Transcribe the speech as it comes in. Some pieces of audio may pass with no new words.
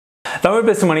தமிழ்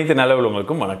பேசும் அனைத்து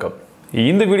நல்லவங்களுக்கும் வணக்கம்.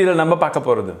 இந்த வீடியோல நம்ம பார்க்க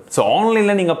போறது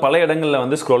ஆன்லைன்ல நீங்க பல இடங்கள்ல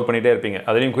வந்து ஸ்க்ரோல் பண்ணிட்டே இருப்பீங்க.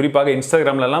 அதுலயும் குறிப்பாக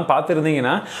இன்ஸ்டாகிராம்ல எல்லாம்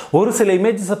பார்த்திருந்தீங்கன்னா ஒரு சில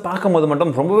இமேஜஸை பார்க்கும்போது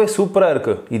மட்டும் ரொம்பவே சூப்பரா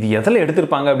இருக்கு. இது எதில்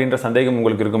எடுத்திருப்பாங்க அப்படின்ற சந்தேகம்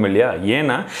உங்களுக்கு இருக்கும் இல்லையா?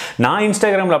 ஏன்னா நான்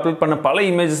இன்ஸ்டாகிராம்ல அப்லோட் பண்ண பல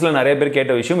இமேஜஸ்ல நிறைய பேர்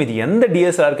கேட்ட விஷயம் இது எந்த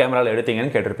DSLR கேமரால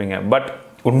எடுத்தீங்கன்னு கேட்டிருப்பீங்க. பட்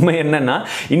உண்மை என்னன்னா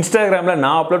இன்ஸ்டாகிராமில்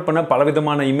நான் அப்லோட் பண்ண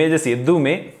பலவிதமான இமேஜஸ்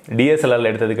எதுவுமே DSLRல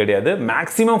எடுத்தது கிடையாது.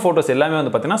 மேக்ஸிமம் ஃபோட்டோஸ் எல்லாமே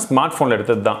வந்து பார்த்தீங்கன்னா ஸ்மார்ட் ஃபோனில்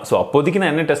எடுத்தது தான். ஸோ அப்போதைக்கு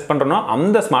நான் என்ன டெஸ்ட் பண்ணுறேனோ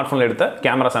அந்த ஸ்மார்ட் ஃபோனில் எடுத்த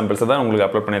கேமரா சாம்பிள்ஸ் தான் உங்களுக்கு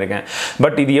அப்லோட் பண்ணியிருக்கேன்.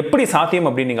 பட் இது எப்படி சாத்தியம்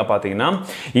அப்படின்னு நீங்கள் பார்த்தீங்கன்னா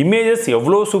இமேஜஸ்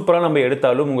எவ்வளோ சூப்பராக நம்ம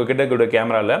எடுத்தாலும் உங்கள் கிட்ட இருக்கிற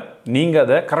கேமராவில் நீங்கள்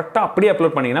அதை கரெக்டாக அப்படியே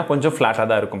அப்லோட் பண்ணிங்கன்னா கொஞ்சம் ஃப்ளாட்டாக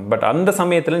தான் இருக்கும். பட் அந்த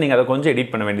சமயத்தில் நீங்கள் அதை கொஞ்சம்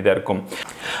எடிட் பண்ண வேண்டியதாக இருக்கும்.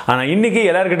 ஆனால் இன்றைக்கி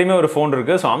எல்லாருக்கிட்டையுமே ஒரு ஃபோன்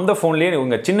இருக்குது. ஸோ அந்த ஃபோன்லேயே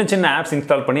உங்கள் சின்ன சின்ன ஆப்ஸ்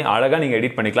இன்ஸ்டால் பண்ணி அழகாக நீங்கள்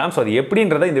எடிட் பண்ணிக்கலாம். ஸோ அது எப்படி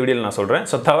இந்த வீடியோல நான் சொல்றேன்.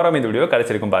 சோ தவறாம இந்த வீடியோ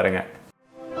கடைசி வரைக்கும் பாருங்க.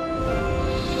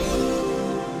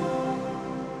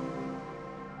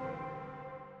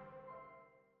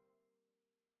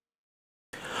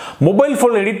 மொபைல்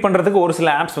ஃபோன் எடிட் பண்ணுறதுக்கு ஒரு சில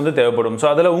ஆப்ஸ் வந்து தேவைப்படும். ஸோ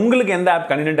அதில் உங்களுக்கு எந்த ஆப்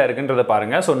கன்வீனியன்ட்டாக இருக்குன்றதை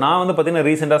பாருங்கள். ஸோ நான் வந்து பார்த்தீங்கன்னா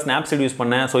ரீசெண்டாக ஸ்னாப்சீட் யூஸ்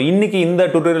பண்ணேன். ஸோ இன்னைக்கு இந்த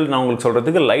டுட்டோரியல் நான் உங்களுக்கு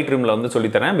சொல்கிறதுக்கு லைட்ரூமில் வந்து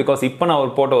சொல்லித்தரேன். பிகாஸ் இப்போ நான்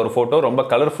ஒரு ஃபோட்டோ ரொம்ப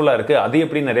கலர்ஃபுல்லாக இருக்குது. அது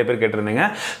எப்படி நிறைய பேர் கேட்டிருந்தீங்க.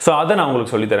 ஸோ அதை நான்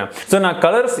உங்களுக்கு சொல்லித்தரேன். ஸோ நான்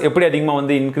கலர்ஸ் எப்படி அதிகமாக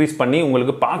வந்து இன்க்ரீஸ் பண்ணி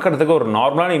உங்களுக்கு பார்க்கறதுக்கு ஒரு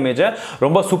நார்மலான இமேஜை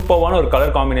ரொம்ப சூப்பரான ஒரு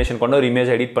கலர் காம்பினேஷன் கொண்ட ஒரு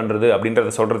இமேஜ் எடிட் பண்ணுறது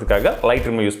அப்படின்றத சொல்கிறதுக்காக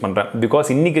லைட்ரூம் யூஸ் பண்ணுறேன்.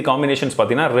 பிகாஸ் இன்னைக்கு காம்பினேஷன்ஸ்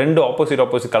பார்த்தீங்கன்னா ரெண்டு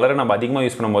ஆப்போசிட் கலரை நம்ம அதிகமாக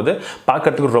யூஸ் பண்ணும்போது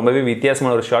பார்க்கறதுக்கு ரொம்பவே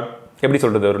வித்தியாசமான ஒரு ஷாட், எப்படி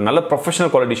சொல்கிறது, ஒரு நல்ல ப்ரொஃபஷனல்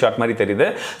குவாலிட்டி ஷாட் மாதிரி தெரியுது.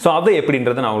 ஸோ அது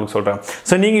எப்படின்றத நான் உங்களுக்கு சொல்கிறேன்.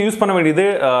 ஸோ நீங்கள் யூஸ் பண்ண வேண்டியது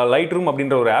லைட்ரூம்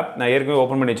அப்படின்ற ஒரு ஆப். நான் ஏற்கனவே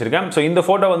ஓப்பன் பண்ணி வச்சிருக்கேன். ஸோ இந்த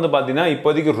ஃபோட்டோ வந்து பார்த்தீங்கன்னா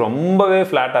இப்போதைக்கு ரொம்பவே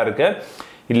ஃப்ளாட்டாக இருக்குது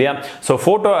இல்லையா? ஸோ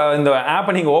ஃபோட்டோ இந்த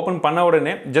ஆப்பை நீங்கள் ஓப்பன் பண்ண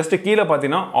உடனே ஜஸ்ட் கீழே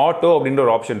பார்த்தீங்கன்னா ஆட்டோ அப்படின்ற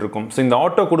ஒரு ஆப்ஷன் இருக்கும். ஸோ இந்த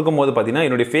ஆட்டோ கொடுக்கும்போது பார்த்தீங்கன்னா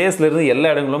என்னுடைய ஃபேஸ்லேருந்து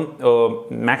எல்லா இடங்களும்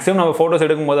மேக்ஸிமம் நம்ம ஃபோட்டோஸ்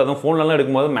எடுக்கும்போது அதுவும் ஃபோன்லலாம்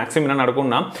எடுக்கும்போது மேக்ஸிமம் என்ன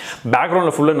நடக்கும்னா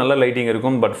பேக்ரவுண்டில் ஃபுல்லாக நல்ல லைட்டிங்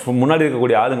இருக்கும். பட் முன்னாடி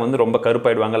இருக்கக்கூடிய ஆளுங்க வந்து ரொம்ப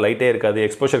கருப்பாயிடுவாங்க, லைட்டே இருக்காது,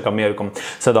 எக்ஸ்போஷர் கம்மியாக இருக்கும்.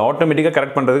 ஸோ அதை ஆட்டோமேட்டிக்காக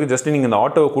கரெக்ட் பண்ணுறதுக்கு ஜஸ்ட் நீங்கள் இந்த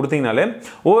ஆட்டோவை கொடுத்தீங்கனாலே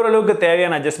ஓரளவுக்கு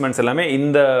தேவையான அட்ஜஸ்ட்மெண்ட்ஸ் எல்லாமே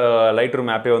இந்த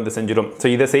லைட்ரூம் ஆப்பே வந்து செஞ்சிடும். ஸோ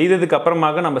இதை செய்ததுக்கு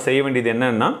அப்புறமாக நம்ம செய்ய வேண்டியது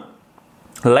என்னன்னா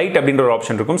லைட் அப்படின்ற ஒரு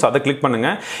ஆப்ஷன் இருக்கும். ஸோ அதை கிளிக் பண்ணுங்க.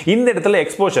 இந்த இடத்துல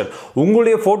எக்ஸ்போஷர்,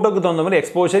 உங்களுடைய ஃபோட்டோக்கு தகுந்த மாதிரி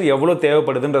எக்ஸ்போஷர் எவ்வளோ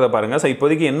தேவைப்படுதுன்றதை பாருங்க. ஸோ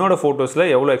இப்போதைக்கு என்னோட ஃபோட்டோஸில்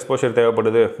எவ்வளோ எக்ஸ்போஷர்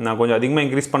தேவைப்படுது, நான் கொஞ்சம் அதிகமாக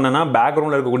இன்க்ரீஸ் பண்ணேன்னா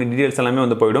பேக்ரவுண்டில் இருக்கக்கூடிய டீடைல்ஸ் எல்லாமே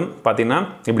வந்து போயிடும். பார்த்தீங்கன்னா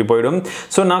இப்படி போயிடும்.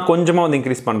 ஸோ நான் கொஞ்சமாக வந்து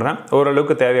இன்க்ரீஸ் பண்ணுறேன்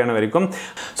ஓரளவுக்கு தேவையான வரைக்கும்.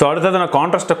 ஸோ அடுத்தது நான்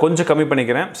கான்ட்ராஸ்ட்டை கொஞ்சம் கம்மி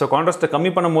பண்ணிக்கிறேன். ஸோ கான்ட்ராஸ்ட்டை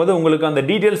கம்மி பண்ணும்போது உங்களுக்கு அந்த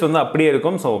டீடைல்ஸ் வந்து அப்படியே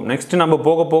இருக்கும். ஸோ நெக்ஸ்ட் நம்ம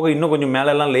போக போக இன்னும் கொஞ்சம்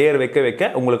மேலெல்லாம் லேயர்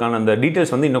வைக்க உங்களுக்கான அந்த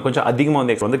டீடைல்ஸ் வந்து இன்னும் கொஞ்சம்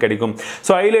அதிகமாக வந்து கிடைக்கும்.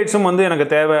 ஸோ ஹைலைட்ஸும் வந்து எனக்கு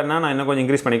தேவைன்னா நான் இன்னும் கொஞ்சம்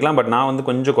இன்க்ரீஸ் பண்ணிக்கலாம். பட் நான் வந்து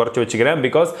கொஞ்சம் குறைச்சி வச்சுக்கிறேன்.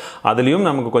 பிகாஸ் அதுலேயும்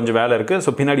நமக்கு கொஞ்சம் வேலை இருக்குது.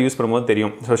 ஸோ பின்னாடி யூஸ் பண்ணும்போது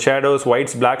தெரியும். ஸோ ஷேடோஸ்,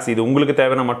 ஒயிட்ஸ், பிளாக்ஸ் இது உங்களுக்கு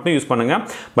தேவையான மட்டும் யூஸ் பண்ணுங்கள்.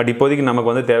 பட் இப்போதைக்கு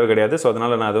நமக்கு வந்து தேவை கிடையாது. ஸோ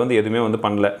அதனால் நான் அது வந்து எதுவுமே வந்து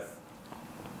பண்ணல.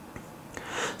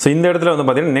 ஸோ இந்த இடத்துல வந்து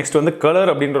பார்த்தீங்கன்னா நெக்ஸ்ட் வந்து கலர்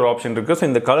அப்படின்ற ஒரு ஆப்ஷன் இருக்குது. ஸோ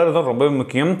இந்த கலர் தான் ரொம்பவே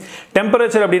முக்கியம்.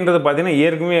 டெம்பரேச்சர் அப்படின்றது பார்த்தீங்கன்னா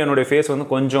ஏற்கனவே என்னுடைய ஃபேஸ் வந்து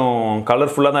கொஞ்சம்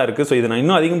கலர்ஃபுல்லாக தான் இருக்குது. ஸோ இதை நான்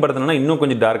இன்னும் அதிகப்படுத்தினா இன்னும்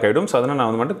கொஞ்சம் டார்க் ஆகிடும். ஸோ அதனால் நான்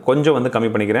வந்து மட்டும் கொஞ்சம் வந்து கம்மி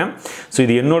பண்ணிக்கிறேன். ஸோ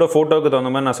இது என்னோட ஃபோட்டோவுக்கு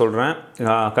தகுந்த மாதிரி நான் சொல்கிறேன்,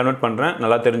 கன்வெர்ட் பண்ணுறேன்,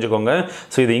 நல்லா தெரிஞ்சுக்கோங்க.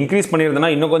 ஸோ இது இன்க்ரீஸ் பண்ணியிருந்தேன்னா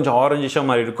இன்னும் கொஞ்சம் ஆரஞ்சிஷாக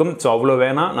மாதிரி இருக்கும். ஸோ அவ்வளோ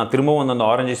வேணாம், நான் திரும்பவும் வந்து அந்த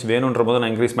ஆரஞ்சிஸ் வேணுன்ற போது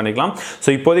நான் இன்க்ரீஸ் பண்ணிக்கலாம்.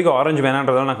 ஸோ இப்போதைக்கு ஆரஞ்சு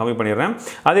வேணான்றதால நான் கம்மி பண்ணிடுறேன்.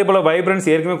 அதே போல் வைப்ரன்ஸ்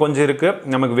ஏற்கனவே கொஞ்சம் இருக்குது,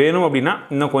 நமக்கு வேணும் அப்படின்னா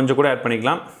இன்னும் கொஞ்சம் கூட ஆட்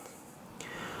பண்ணிக்கலாம்.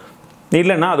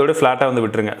 இல்லைன்னா அதோட ஃப்ளாட்டாக வந்து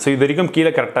விட்டுருங்க. ஸோ இது வரைக்கும்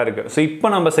கீழே கரெக்டாக இருக்குது. ஸோ இப்போ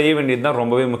நம்ம செய்ய வேண்டியது தான்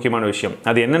ரொம்பவே முக்கியமான விஷயம்.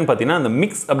 அது என்னென்னு பார்த்தீங்கன்னா அந்த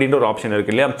மிக்ஸ் அப்படின்ற ஒரு ஆப்ஷன்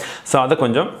இருக்குது இல்லையா? ஸோ அதை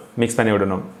கொஞ்சம் மிக்ஸ் பண்ணி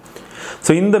விடணும்.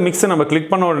 ஸோ இந்த மிக்ஸை நம்ம கிளிக்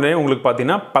பண்ண உடனே உங்களுக்கு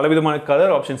பார்த்தீங்கன்னா பலவிதமான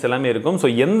கலர் ஆப்ஷன்ஸ் எல்லாமே இருக்கும். ஸோ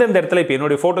எந்தெந்த இடத்துல இப்போ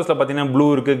என்னுடைய ஃபோட்டோஸில் பார்த்தீங்கன்னா ப்ளூ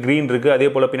இருக்குது, க்ரீன் இருக்குது, அதே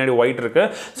போல் பின்னாடி ஒயிட் இருக்குது.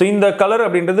 ஸோ இந்த கலர்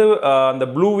அப்படின்றது அந்த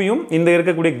ப்ளூவையும் இந்த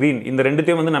இருக்கக்கூடிய க்ரீன் இந்த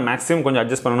ரெண்டுத்தையும் வந்து நான் மேக்ஸிமம் கொஞ்சம்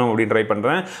அட்ஜஸ்ட் பண்ணணும் அப்படின்னு ட்ரை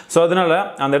பண்ணுறேன். ஸோ அதனால்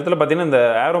அந்த இடத்துல பார்த்தீங்கன்னா இந்த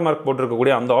ஏரோ மார்க்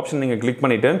போட்டிருக்கக்கூடிய அந்த ஆப்ஷன் நீங்கள் கிளிக்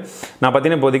பண்ணிவிட்டு நான்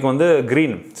பார்த்தீங்கன்னா இப்போதைக்கு வந்து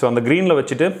க்ரீன், ஸோ அந்த க்ரீனில்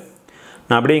வச்சுட்டு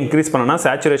நான் அப்படியே இன்க்ரீஸ் பண்ணேன்னா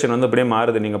சேச்சுரேஷன் வந்து அப்படியே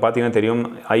மாறுது. நீங்கள் பார்த்தீங்கன்னா தெரியும்,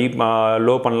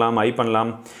 லோ பண்ணலாம், ஹை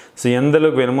பண்ணலாம். ஸோ எந்த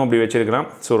அளவுக்கு வேணுமோ அப்படி வச்சுருக்கிறேன்.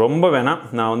 ஸோ ரொம்ப வேணாம்,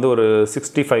 நான் வந்து ஒரு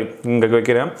 65 இங்கே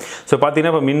வைக்கிறேன். ஸோ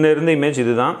பார்த்தீங்கன்னா இப்போ முன்ன இருந்த இமேஜ்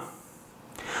இது தான்.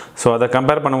 ஸோ அதை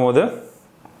கம்பேர் பண்ணும்போது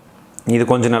இது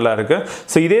கொஞ்சம் நல்லா இருக்குது.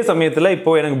 ஸோ இதே சமயத்தில்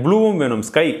இப்போது எனக்கு ப்ளூவும் வேணும்,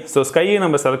 ஸ்கை. ஸோ ஸ்கையை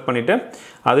நம்ம செலக்ட் பண்ணிவிட்டு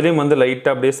அதுலேயும் வந்து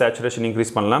லைட்டாக அப்படியே சேச்சுரேஷன்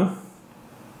இன்க்ரீஸ் பண்ணலாம்.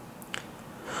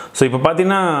 ஸோ இப்போ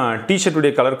பார்த்தீங்கன்னா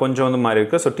டிஷர்ட்டுடைய கலர் கொஞ்சம் வந்து மாறி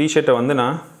இருக்குது. ஸோ டிஷர்ட்டை வந்து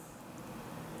நான்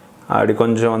அப்படி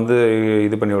கொஞ்சம் வந்து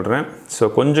இது பண்ணி விட்றேன். ஸோ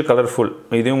கொஞ்சம் கலர்ஃபுல்,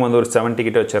 இதையும் வந்து ஒரு 70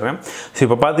 கிட்ட வச்சிடுறேன். ஸோ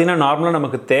இப்போ பார்த்தீங்கன்னா நார்மலாக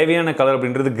நமக்கு தேவையான கலர்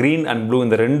அப்படின்றது க்ரீன் அண்ட் ப்ளூ,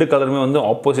 இந்த ரெண்டு கலருமே வந்து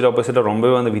ஆப்போசிட்டாக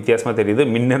ரொம்பவே வந்து வித்தியாசமாக தெரியுது.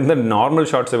 முன்ன இருந்த நார்மல்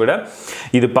ஷார்ட்ஸை விட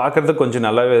இது பார்க்குறதுக்கு கொஞ்சம்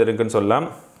நல்லாவே இருக்குன்னு சொல்லலாம்.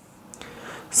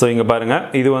 ஸோ இங்கே பாருங்கள்,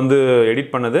 இது வந்து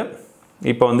எடிட் பண்ணது.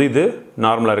 இப்போ வந்து இது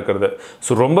நார்மலாக இருக்கிறது.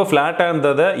 ஸோ ரொம்ப ஃப்ளாட்டாக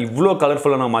இருந்ததை இவ்வளோ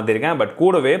கலர்ஃபுல்லாக நான் மாற்றிருக்கேன். பட்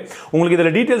கூடவே உங்களுக்கு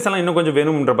இதில் டீட்டெயில்ஸ் எல்லாம் இன்னும் கொஞ்சம்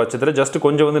வேணும்ன்ற பட்சத்தில் ஜஸ்ட்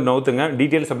கொஞ்சம் வந்து நவுத்துங்க.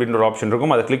 டீட்டெயில்ஸ் அப்படின்ற ஒரு ஆப்ஷன்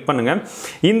இருக்கும், அதை கிளிக் பண்ணுங்கள்.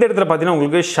 இந்த இடத்துல பார்த்தீங்கன்னா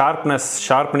உங்களுக்கு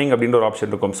ஷார்ப்னிங் அப்படின்ற ஒரு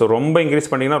ஆப்ஷன் இருக்கும். ஸோ ரொம்ப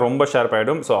இன்க்ரீஸ் பண்ணிங்கன்னா ரொம்ப ஷார்ப்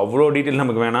ஆகிடும். ஸோ அவ்வளோ டீட்டெயில்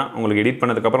நமக்கு வேணாம். உங்களுக்கு எடிட்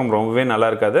பண்ணதுக்கப்புறம் ரொம்பவே நல்லா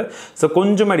இருக்காது. ஸோ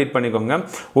கொஞ்சமாக எடிட் பண்ணிக்கோங்க.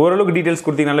 ஓரளவுக்கு டீட்டெயில்ஸ்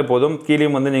கொடுத்தீங்கனாலே போதும்.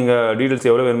 கீழே வந்து நீங்கள் டீட்டெயில்ஸ்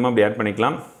எவ்வளோ வேணுமோ அப்படி ஆட்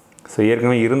பண்ணிக்கலாம். ஸோ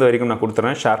ஏற்கனவே இருந்த வரைக்கும் நான்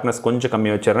கொடுத்துறேன். ஷார்ப்னஸ் கொஞ்சம்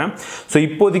கம்மியாக வச்சிடறேன். ஸோ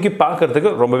இப்போதைக்கு பார்க்குறதுக்கு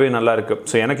ரொம்பவே நல்லா இருக்குது.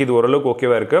 ஸோ எனக்கு இது ஓரளவுக்கு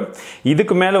ஓகேவாக இருக்குது.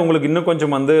 இதுக்கு மேலே உங்களுக்கு இன்னும்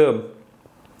கொஞ்சம் வந்து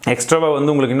எக்ஸ்ட்ராவாக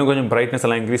வந்து உங்களுக்கு இன்னும் கொஞ்சம் பிரைட்னஸ்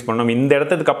எல்லாம் இன்க்ரீஸ் பண்ணணும். இந்த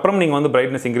இடத்துக்கு அப்புறம் நீங்கள் வந்து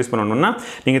பிரைட்னஸ் இன்க்ரீஸ் பண்ணணும்னா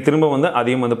நீங்கள் திரும்ப வந்து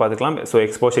அதையும் வந்து பார்த்துக்கலாம். ஸோ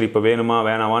எக்ஸ்போஷர் இப்போ வேணுமா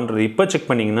வேணாவான்றது இப்போ செக்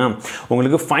பண்ணிங்கன்னா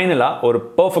உங்களுக்கு ஃபைனலாக ஒரு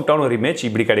பர்ஃபெக்டான ஒரு இமேஜ்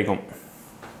இப்படி கிடைக்கும்.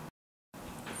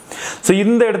 ஸோ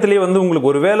இந்த இடத்துலேயே வந்து உங்களுக்கு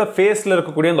ஒரு வேளை ஃபேஸில்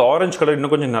இருக்கக்கூடிய அந்த ஆரஞ்சு கலர்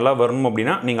இன்னும் கொஞ்சம் நல்லா வரணும்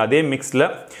அப்படின்னா நீங்கள் அதே மிக்ஸில்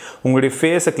உங்களுடைய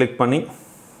ஃபேஸை கிளிக் பண்ணி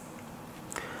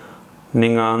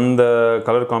நீங்கள் அந்த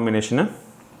கலர் காம்பினேஷனை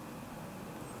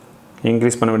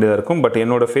இன்க்ரீஸ் பண்ண வேண்டியதாக இருக்கும். பட்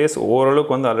என்னோடய ஃபேஸ்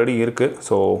ஓரளவுக்கு வந்து ஆல்ரெடி இருக்குது.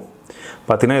 ஸோ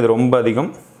பார்த்திங்கன்னா இது ரொம்ப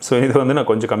அதிகம். ஸோ இது வந்து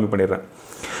நான் கொஞ்சம் கம்மி பண்ணிடுறேன்.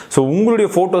 ஸோ உங்களுடைய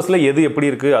ஃபோட்டோஸில் எது எப்படி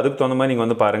இருக்குது அதுக்கு தகுந்த மாதிரி நீங்கள்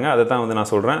வந்து பாருங்கள். அதை தான் வந்து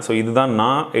நான் சொல்கிறேன். ஸோ இதுதான்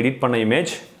நான் எடிட் பண்ண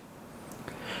இமேஜ்.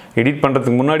 எடிட்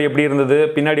பண்ணுறதுக்கு முன்னாடி எப்படி இருந்தது,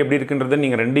 பின்னாடி எப்படி இருக்குன்றது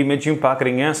நீங்கள் ரெண்டு இமேஜையும்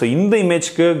பார்க்குறீங்க. ஸோ இந்த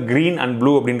இமேஜ்க்கு க்ரீன் அண்ட்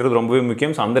ப்ளூ அப்படின்றது ரொம்பவே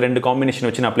முக்கியம். ஸோ அந்த ரெண்டு காம்பினேஷன்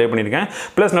வச்சு நான் அப்ளை பண்ணியிருக்கேன்.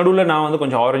 ப்ளஸ் நடுவில் நான் வந்து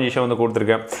கொஞ்சம் ஆரஞ்சிஷாக வந்து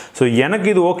கொடுத்துருக்கேன். ஸோ எனக்கு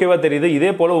இது ஓகேவா தெரியுது.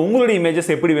 இதே போல் உங்களுடைய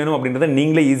இமேஜஸ் எப்படி வேணும் அப்படின்றத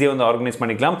நீங்களே ஈஸியாக வந்து ஆர்கனைஸ்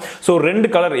பண்ணிக்கலாம். ஸோ ரெண்டு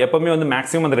கலர் எப்போவுமே வந்து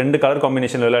மேக்ஸிமம் அந்த ரெண்டு கலர்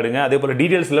காம்பினேஷன் விளையாடுங்க. அதே போல்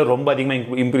டீட்டெயில்ஸில் ரொம்ப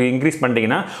அதிகமாக இன்க்ரீஸ்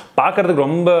பண்ணிட்டீங்கன்னா பார்க்குறதுக்கு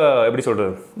ரொம்ப எப்படி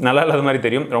சொல்கிறது நல்லா இல்லாத மாதிரி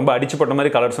தெரியும். ரொம்ப அடிச்சு போட்ட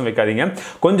மாதிரி கலர்ஸும் வைக்காதீங்க.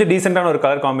 கொஞ்சம் டீசெண்டான ஒரு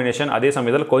கலர் காம்பினேஷன், அதே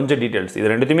சமயத்தில் கொஞ்சம் டீட்டெயில்ஸ்,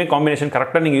 இது ரெண்டுத்தையுமே காம்பினேஷன்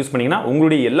கரெக்டாக நீங்கள் யூஸ் பண்ணீங்கன்னா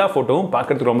உங்களுடைய எல்லா ஃபோட்டோவும்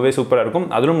பார்க்கறதுக்கு ரொம்பவே சூப்பராக இருக்கும்.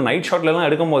 அதிலும் நைட் ஷாட்லலாம்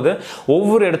எடுக்கும்போது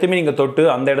ஒவ்வொரு இடத்தையுமே நீங்கள் தொட்டு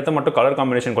அந்த இடத்த மட்டும் கலர்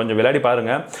காம்பினேஷன் கொஞ்சம் விளையாடி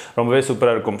பாருங்கள், ரொம்பவே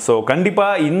சூப்பராக இருக்கும். ஸோ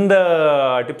கண்டிப்பாக இந்த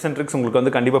டிப்ஸ் அண்ட் ட்ரிக்ஸ் உங்களுக்கு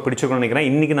வந்து கண்டிப்பாக பிடிச்சிருக்கும்னு நினைக்கிறேன்.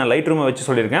 இன்றைக்கி நான் லைட்ரூமை வச்சு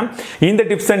சொல்லியிருக்கேன். இந்த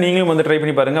டிப்ஸை நீங்களும் வந்து ட்ரை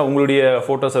பண்ணி பாருங்கள். உங்களுடைய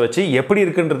ஃபோட்டோஸை வச்சு எப்படி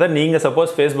இருக்குன்றதை நீங்கள்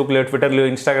சப்போஸ் ஃபேஸ்புக்கில், ட்விட்டர்லையோ,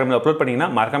 இன்ஸ்டாகிராமில் அப்லோட் பண்ணிங்கன்னா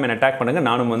மறக்காம என்ன டேக் பண்ணுங்கள்.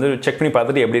 நானும் வந்து செக் பண்ணி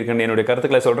பார்த்துட்டு எப்படி இருக்குன்னு என்னுடைய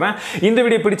கருத்துக்களை சொல்கிறேன். இந்த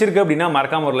வீடியோ பிடிச்சிருக்கு அப்படின்னா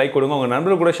மறக்காம ஒரு லைக் கொடுங்க. உங்கள்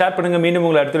நண்பர்கள் கூட ஷேர் பண்ணுங்கள். மீண்டும்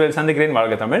உங்களை அடுத்த வீடியோவில் சந்திக்கிறேன்.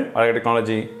 வாழ்க தமிழ், வாழ்க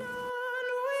டெக்னாலஜி.